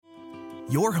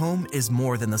Your home is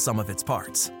more than the sum of its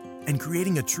parts, and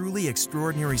creating a truly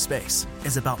extraordinary space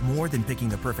is about more than picking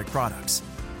the perfect products.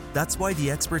 That's why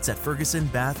the experts at Ferguson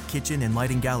Bath, Kitchen, and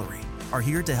Lighting Gallery are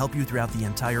here to help you throughout the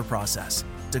entire process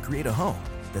to create a home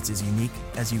that's as unique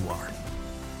as you are.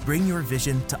 Bring your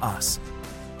vision to us.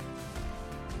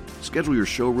 Schedule your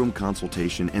showroom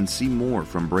consultation and see more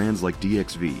from brands like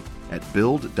DXV at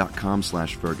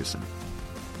build.com/Ferguson.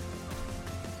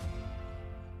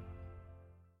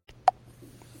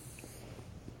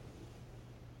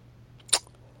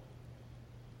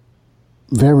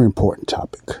 Very important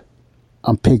topic.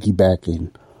 I'm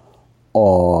piggybacking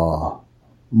on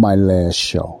my last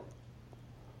show,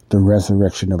 the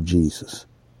resurrection of Jesus.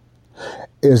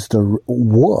 Was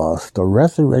the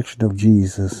resurrection of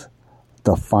Jesus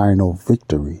the final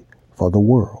victory for the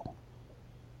world?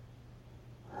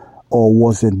 Or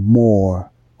was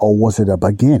it a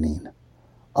beginning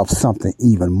of something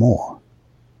even more?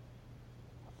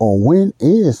 Or when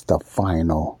is the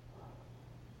final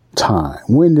time?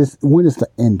 When is the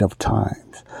end of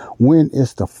times? When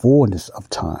is the fullness of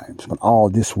times when all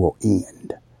this will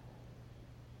end?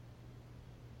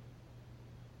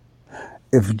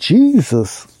 If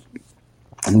Jesus'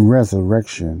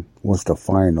 resurrection was the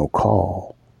final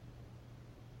call,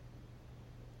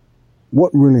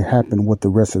 what really happened with the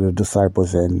rest of the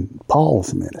disciples and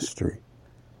Paul's ministry?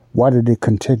 Why did it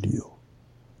continue?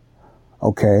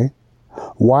 Okay.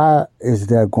 Why is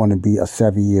there going to be a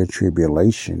 7-year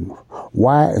tribulation?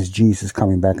 Why is Jesus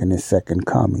coming back in his second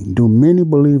coming? Do many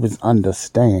believers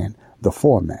understand the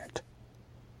format?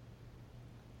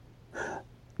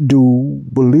 Do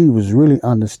believers really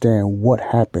understand what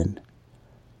happened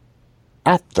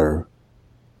after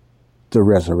the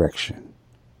resurrection,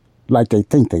 like they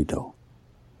think they do?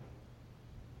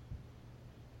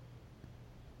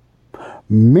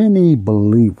 Many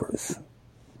believers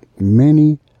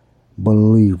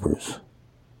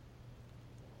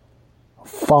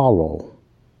follow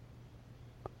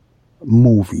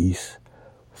movies,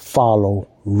 follow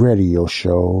radio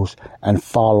shows, and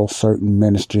follow certain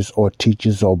ministers or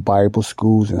teachers or Bible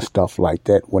schools and stuff like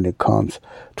that when it comes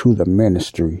to the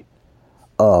ministry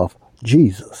of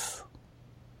Jesus.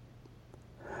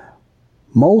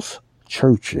 Most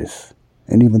churches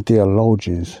and even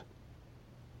theologians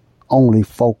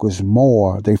focus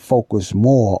more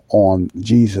on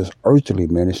Jesus' earthly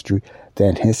ministry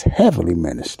than his heavenly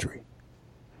ministry.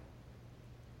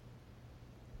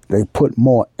 They put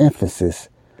more emphasis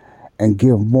and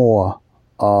give more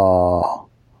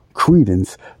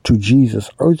credence to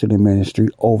Jesus' earthly ministry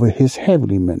over his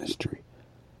heavenly ministry.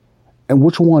 And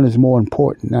which one is more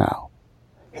important now?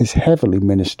 His heavenly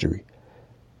ministry,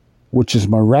 which is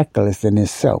miraculous in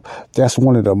itself. That's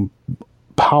one of the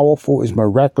powerful, is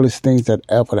miraculous things that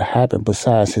ever happened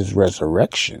besides his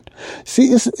resurrection.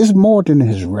 See, it's more than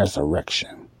his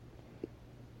resurrection.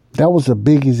 That was the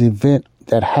biggest event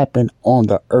that happened on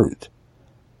the earth.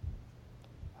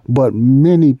 But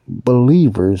many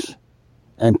believers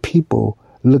and people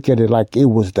look at it like it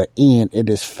was the end, it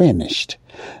is finished.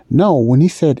 No, when he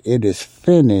said it is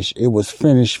finished, it was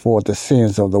finished for the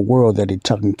sins of the world that he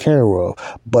took care of.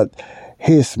 But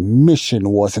his mission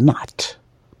was not.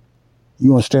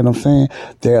 You understand what I'm saying?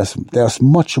 There's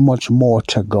much, much more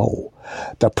to go.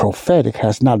 The prophetic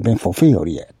has not been fulfilled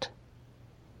yet.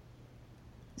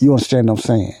 You understand what I'm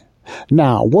saying?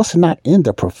 Now, what's not in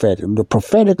the prophetic? The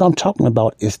prophetic I'm talking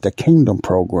about is the kingdom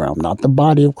program, not the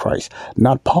body of Christ,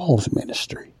 not Paul's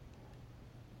ministry.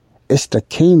 It's the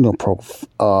kingdom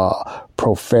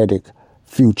prophetic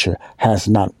future has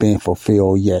not been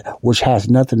fulfilled yet, which has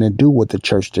nothing to do with the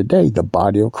church today, the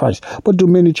body of Christ. But do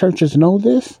many churches know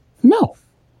this? No.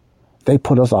 They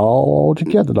put us all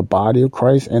together, the body of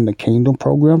Christ and the kingdom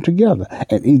program together.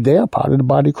 And they're part of the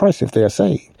body of Christ if they're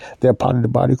saved. They're part of the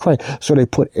body of Christ. So they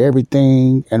put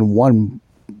everything in one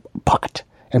pot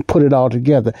and put it all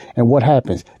together. And what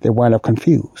happens? They wind up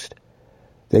confused.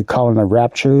 They call it a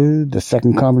rapture, the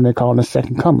second coming. They call it the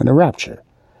second coming, the rapture.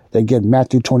 They get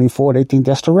Matthew 24. They think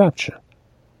that's the rapture.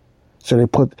 So they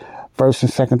put First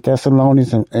and Second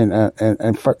Thessalonians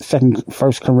and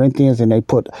First Corinthians, and they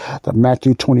put the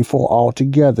Matthew 24 all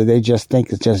together. They just think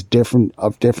it's just different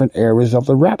areas of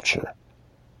the rapture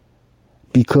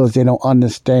because they don't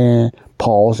understand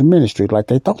Paul's ministry like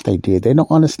they thought they did. They don't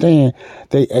understand.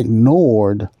 They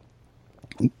ignored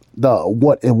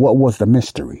what was the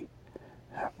mystery,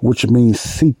 which means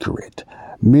secret.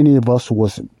 Many of us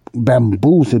was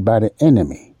bamboozled by the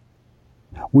enemy.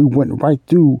 We went right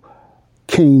through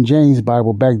King James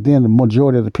Bible. Back then, the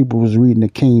majority of the people was reading the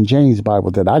King James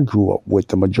Bible that I grew up with.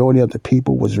 The majority of the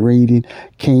people was reading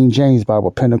King James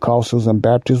Bible. Pentecostals and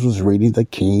Baptists was reading the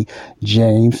King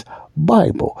James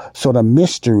Bible. So the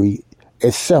mystery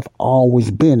itself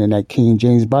always been in that King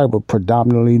James Bible.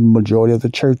 Predominantly, the majority of the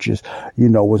churches,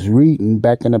 was reading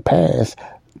back in the past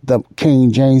the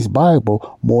King James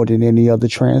Bible more than any other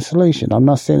translation. I'm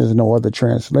not saying there's no other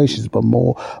translations, but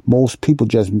most people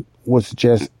was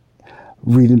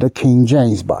reading the King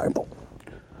James Bible.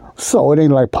 So it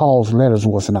ain't like Paul's letters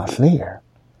was not there.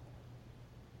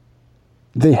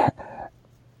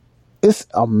 It's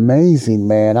amazing,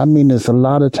 man. I mean, there's a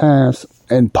lot of times,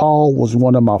 and Paul was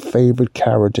one of my favorite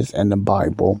characters in the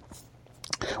Bible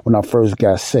when I first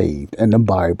got saved in the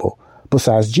Bible,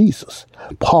 besides Jesus.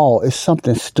 Paul is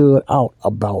something stood out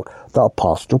about the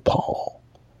Apostle Paul.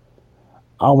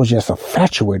 I was just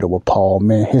infatuated with Paul,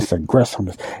 man. His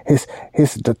aggressiveness,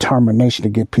 his determination to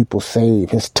get people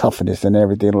saved, his toughness and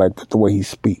everything, like the way he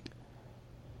speaks.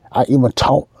 I even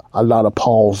taught a lot of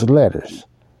Paul's letters.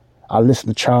 I listen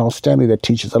to Charles Stanley that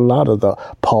teaches a lot of the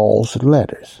Paul's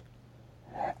letters.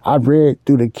 I read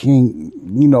through the King,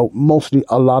 mostly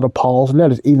a lot of Paul's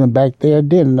letters. Even back there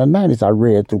then in the 90s, I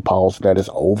read through Paul's letters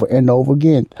over and over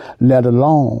again, let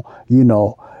alone,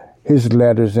 his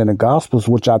letters in the Gospels,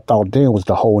 which I thought then was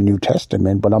the whole New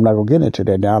Testament, but I'm not going to get into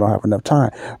that now. I don't have enough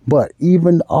time. But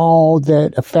even all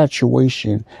that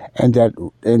infatuation and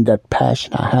that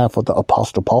passion I have for the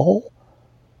Apostle Paul,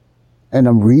 and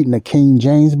I'm reading the King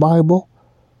James Bible,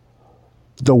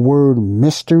 the word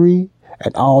mystery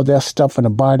and all that stuff in the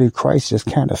body of Christ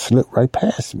just kind of slipped right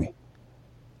past me.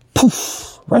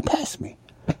 Poof, right past me.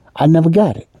 I never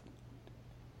got it.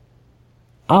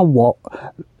 I walked,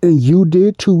 and you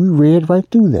did too. We read right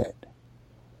through that.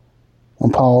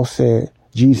 When Paul said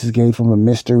Jesus gave him a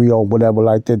mystery or whatever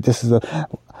like that,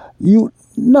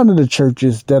 none of the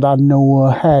churches that I know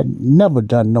had never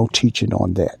done no teaching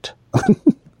on that.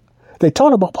 They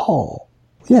taught about Paul,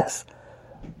 yes,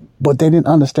 but they didn't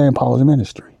understand Paul's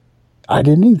ministry. I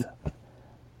didn't either.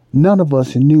 None of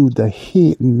us knew the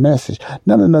hidden message.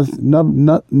 None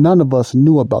of us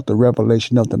knew about the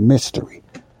revelation of the mystery.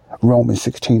 Romans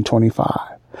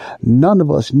 16:25. None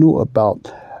of us knew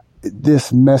about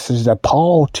this message that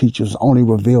Paul teaches only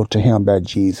revealed to him by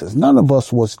Jesus. None of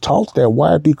us was taught that.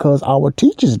 Why? Because our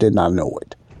teachers did not know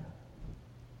it.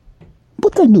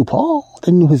 But they knew Paul.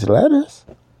 They knew his letters.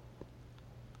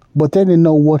 But they didn't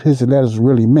know what his letters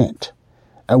really meant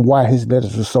and why his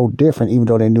letters were so different, even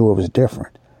though they knew it was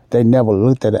different. They never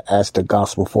looked at it as the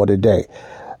gospel for today.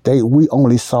 We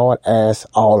only saw it as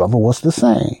all of it was the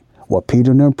same. What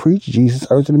Peter and them preached, Jesus,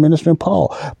 earthly ministry, and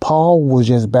Paul. Paul was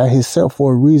just by himself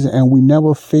for a reason, and we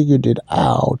never figured it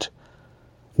out.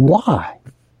 Why?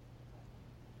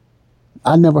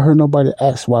 I never heard nobody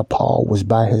ask why Paul was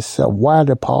by himself. Why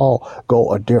did Paul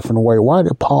go a different way? Why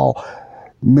did Paul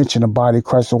mention the body of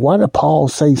Christ? And why did Paul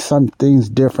say some things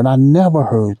different? I never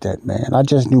heard that, man. I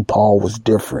just knew Paul was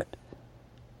different.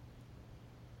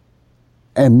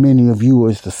 And many of you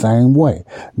is the same way.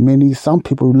 Some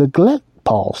people neglect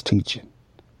Paul's teaching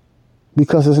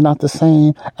because it's not the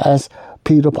same as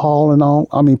Peter and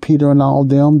all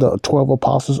them, the 12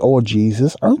 apostles, or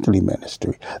Jesus' earthly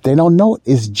ministry. They don't know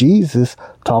it's Jesus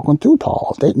talking through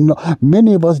Paul.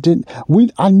 Many of us didn't.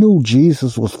 I knew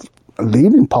Jesus was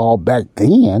leading Paul back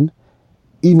then,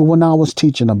 even when I was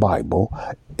teaching the Bible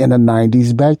in the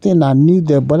 90s. Back then, I knew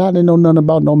that, but I didn't know nothing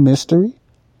about no mystery.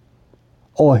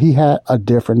 Or he had a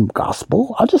different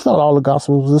gospel. I just thought all the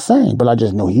gospels was the same, but I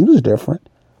just knew he was different.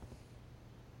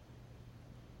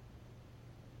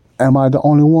 Am I the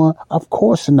only one? Of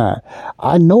course not.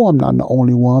 I know I'm not the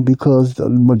only one because the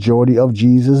majority of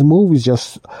Jesus' movies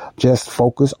just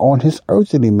focus on his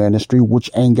earthly ministry,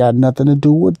 which ain't got nothing to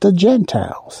do with the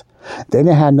Gentiles. They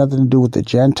didn't have nothing to do with the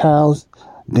Gentiles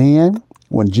then,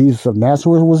 when Jesus of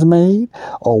Nazareth was made,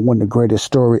 or when the greatest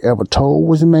story ever told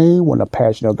was made, when the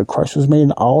Passion of the Christ was made,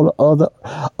 and all the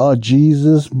other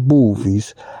Jesus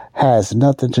movies has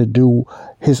nothing to do.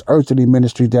 His earthly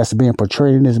ministry that's being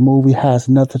portrayed in this movie has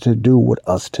nothing to do with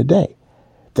us today.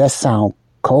 That sounds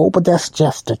cold, but that's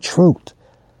just the truth.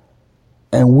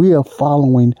 And we are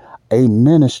following a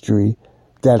ministry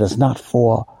that is not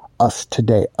for us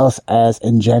today, us as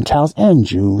in Gentiles and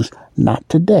Jews, not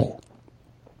today.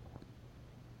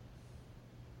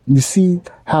 You see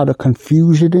how the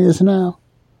confusion is now?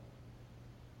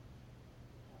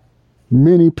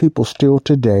 Many people still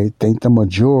today think the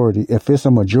majority, if it's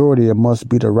a majority, it must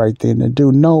be the right thing to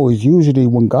do. No, it's usually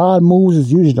when God moves,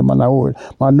 it's usually the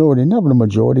minority, never the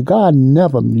majority. God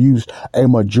never used a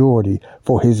majority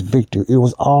for his victory. It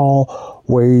was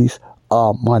always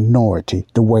a minority,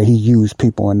 the way he used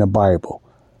people in the Bible.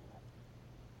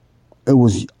 It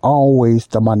was always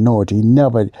the minority.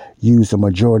 Never used the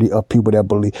majority of people that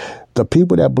believe. The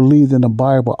people that believed in the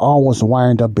Bible always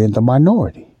wind up being the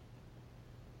minority.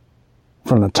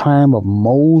 From the time of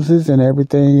Moses and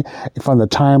everything, from the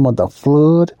time of the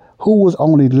flood, who was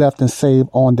only left and saved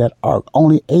on that ark?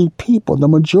 Only 8 people. The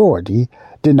majority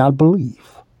did not believe.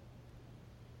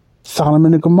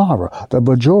 Solomon and Gomorrah, the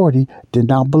majority did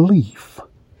not believe.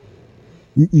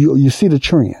 You see the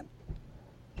trend.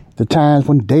 The times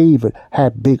when David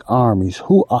had big armies,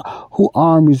 who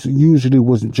armies usually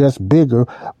was just bigger,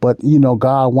 but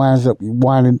God winds up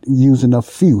using a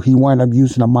few. He wound up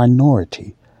using a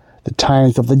minority. The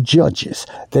times of the judges,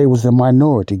 they was a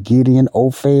minority. Gideon,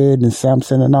 Ophid, and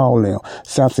Samson and all them.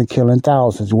 Samson killing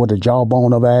thousands with a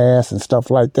jawbone of ass and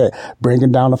stuff like that,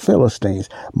 bringing down the Philistines.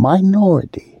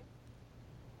 Minority.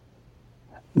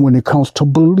 When it comes to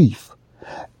belief,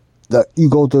 you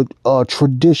go to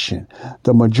tradition.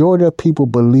 The majority of people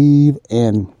believe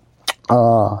in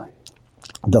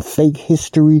the fake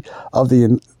history of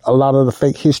a lot of the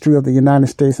fake history of the United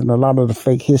States, and a lot of the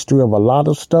fake history of a lot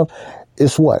of stuff.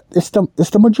 It's what? It's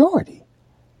the majority.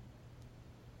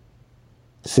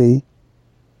 See?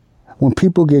 When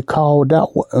people get called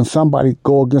out and somebody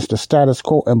go against the status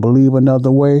quo and believe another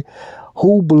way,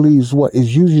 who believes what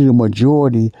is usually the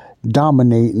majority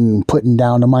dominating and putting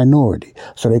down the minority.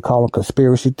 So they call them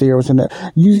conspiracy theorists and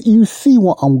that. You see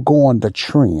where I'm going, the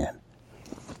trend.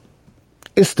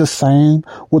 It's the same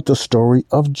with the story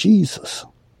of Jesus.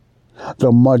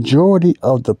 The majority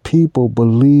of the people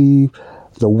believe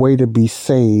the way to be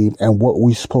saved and what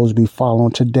we're supposed to be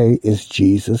following today is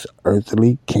Jesus'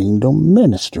 earthly kingdom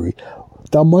ministry.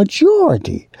 The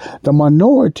majority. The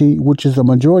minority, which is the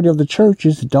majority of the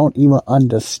churches, don't even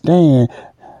understand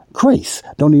grace.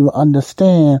 Don't even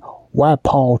understand why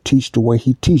Paul teach the way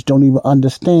he teach. Don't even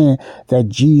understand that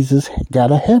Jesus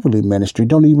got a heavenly ministry.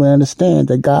 Don't even understand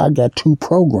that God got 2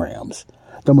 programs.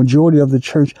 The majority of the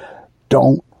church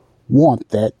don't want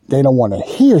that. They don't want to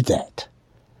hear that.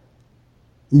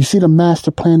 You see the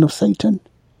master plan of Satan?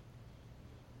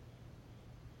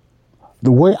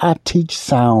 The way I teach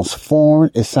sounds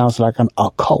foreign. It sounds like an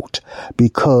occult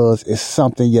because it's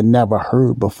something you never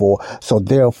heard before. So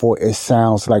therefore, it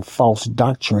sounds like false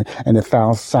doctrine, and it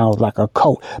sounds like a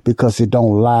cult because it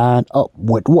don't line up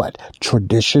with what?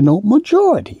 Traditional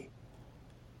majority.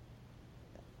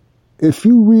 If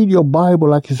you read your Bible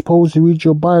like you're supposed to read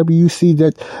your Bible, you see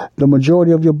that the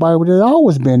majority of your Bible, there's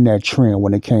always been that trend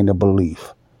when it came to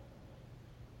belief.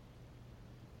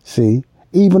 See?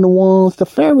 Even the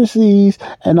Pharisees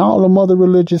and all them other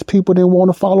religious people didn't want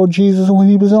to follow Jesus when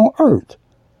he was on earth.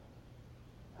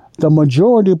 The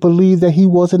majority believed that he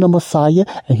wasn't a Messiah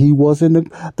and he wasn't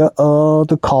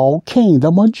the called king. The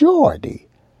majority.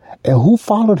 And who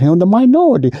followed him? The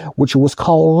minority, which was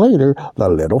called later the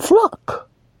little flock.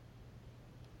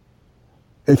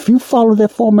 If you follow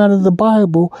that format of the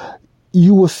Bible,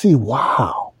 you will see,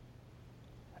 wow,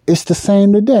 it's the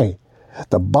same today.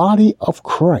 The body of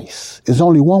Christ is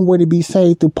only one way to be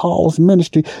saved through Paul's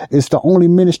ministry. It's the only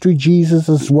ministry Jesus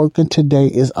is working today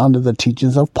is under the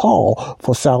teachings of Paul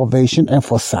for salvation and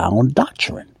for sound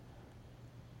doctrine.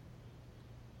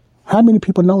 How many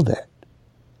people know that?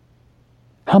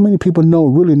 How many people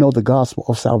really know the gospel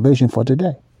of salvation for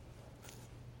today?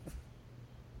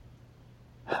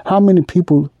 How many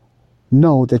people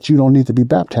know that you don't need to be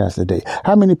baptized today?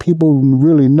 How many people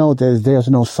really know that there's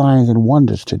no signs and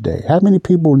wonders today? How many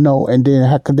people know, and then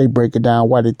how could they break it down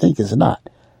why they think it's not?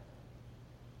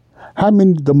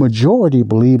 The majority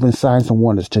believe in signs and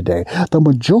wonders today. The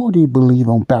majority believe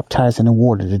on baptizing in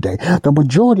water today. The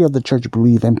majority of the church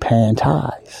believe in paying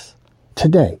tithes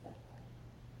today.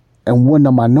 And when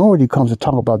the minority comes to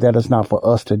talk about that, it's not for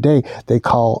us today. They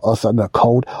call us an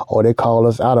occult, or they call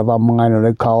us out of our mind, or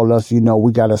they call us,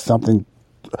 we got something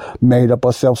made up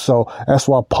ourselves. So that's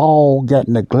why Paul got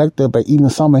neglected by even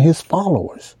some of his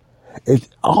followers. It's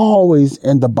always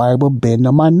in the Bible been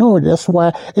the minority. That's why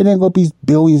it ain't going to be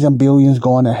billions and billions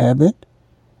going to heaven.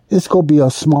 It's going to be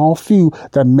a small few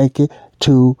that make it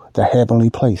to the heavenly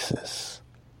places.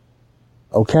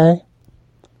 Okay?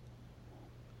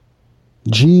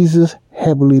 Jesus'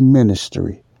 heavenly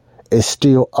ministry is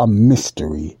still a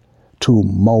mystery to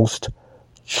most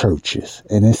churches.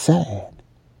 And it's sad.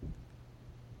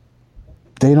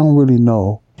 They don't really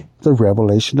know the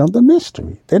revelation of the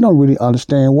mystery. They don't really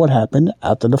understand what happened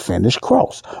after the finished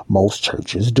cross. Most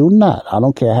churches do not. I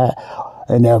don't care how.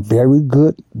 And they're very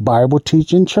good Bible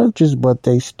teaching churches, but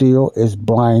they still is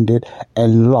blinded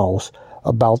and lost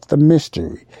about the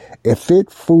mystery. If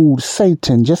it fooled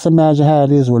Satan, just imagine how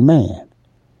it is with man.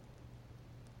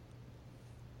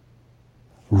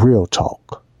 Real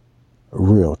talk.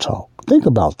 Real talk. Think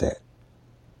about that.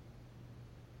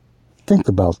 Think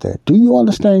about that. Do you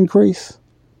understand grace?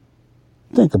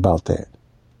 Think about that.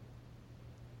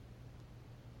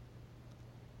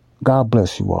 God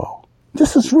bless you all.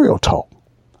 This is real talk.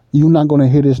 You're not going to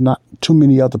hear this not too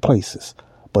many other places,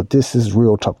 but this is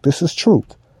real talk. This is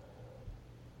truth.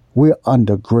 We're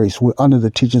under grace. We're under the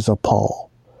teachings of Paul.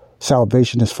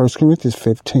 Salvation is 1 Corinthians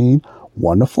 15,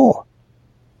 1-4.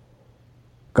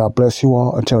 God bless you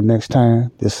all. Until next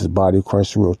time, this is Body of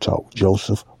Christ Real Talk.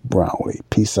 Joseph Brownlee.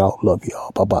 Peace out. Love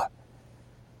y'all. Bye-bye.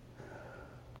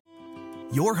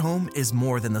 Your home is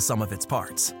more than the sum of its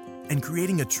parts, and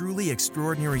creating a truly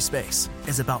extraordinary space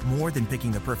is about more than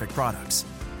picking the perfect products.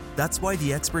 That's why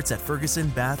the experts at Ferguson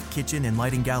Bath, Kitchen, and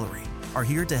Lighting Gallery are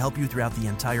here to help you throughout the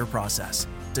entire process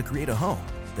to create a home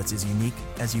that's as unique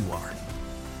as you are.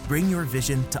 Bring your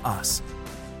vision to us.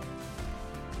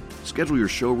 Schedule your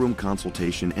showroom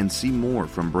consultation and see more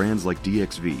from brands like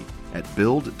DXV at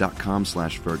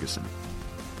build.com/Ferguson.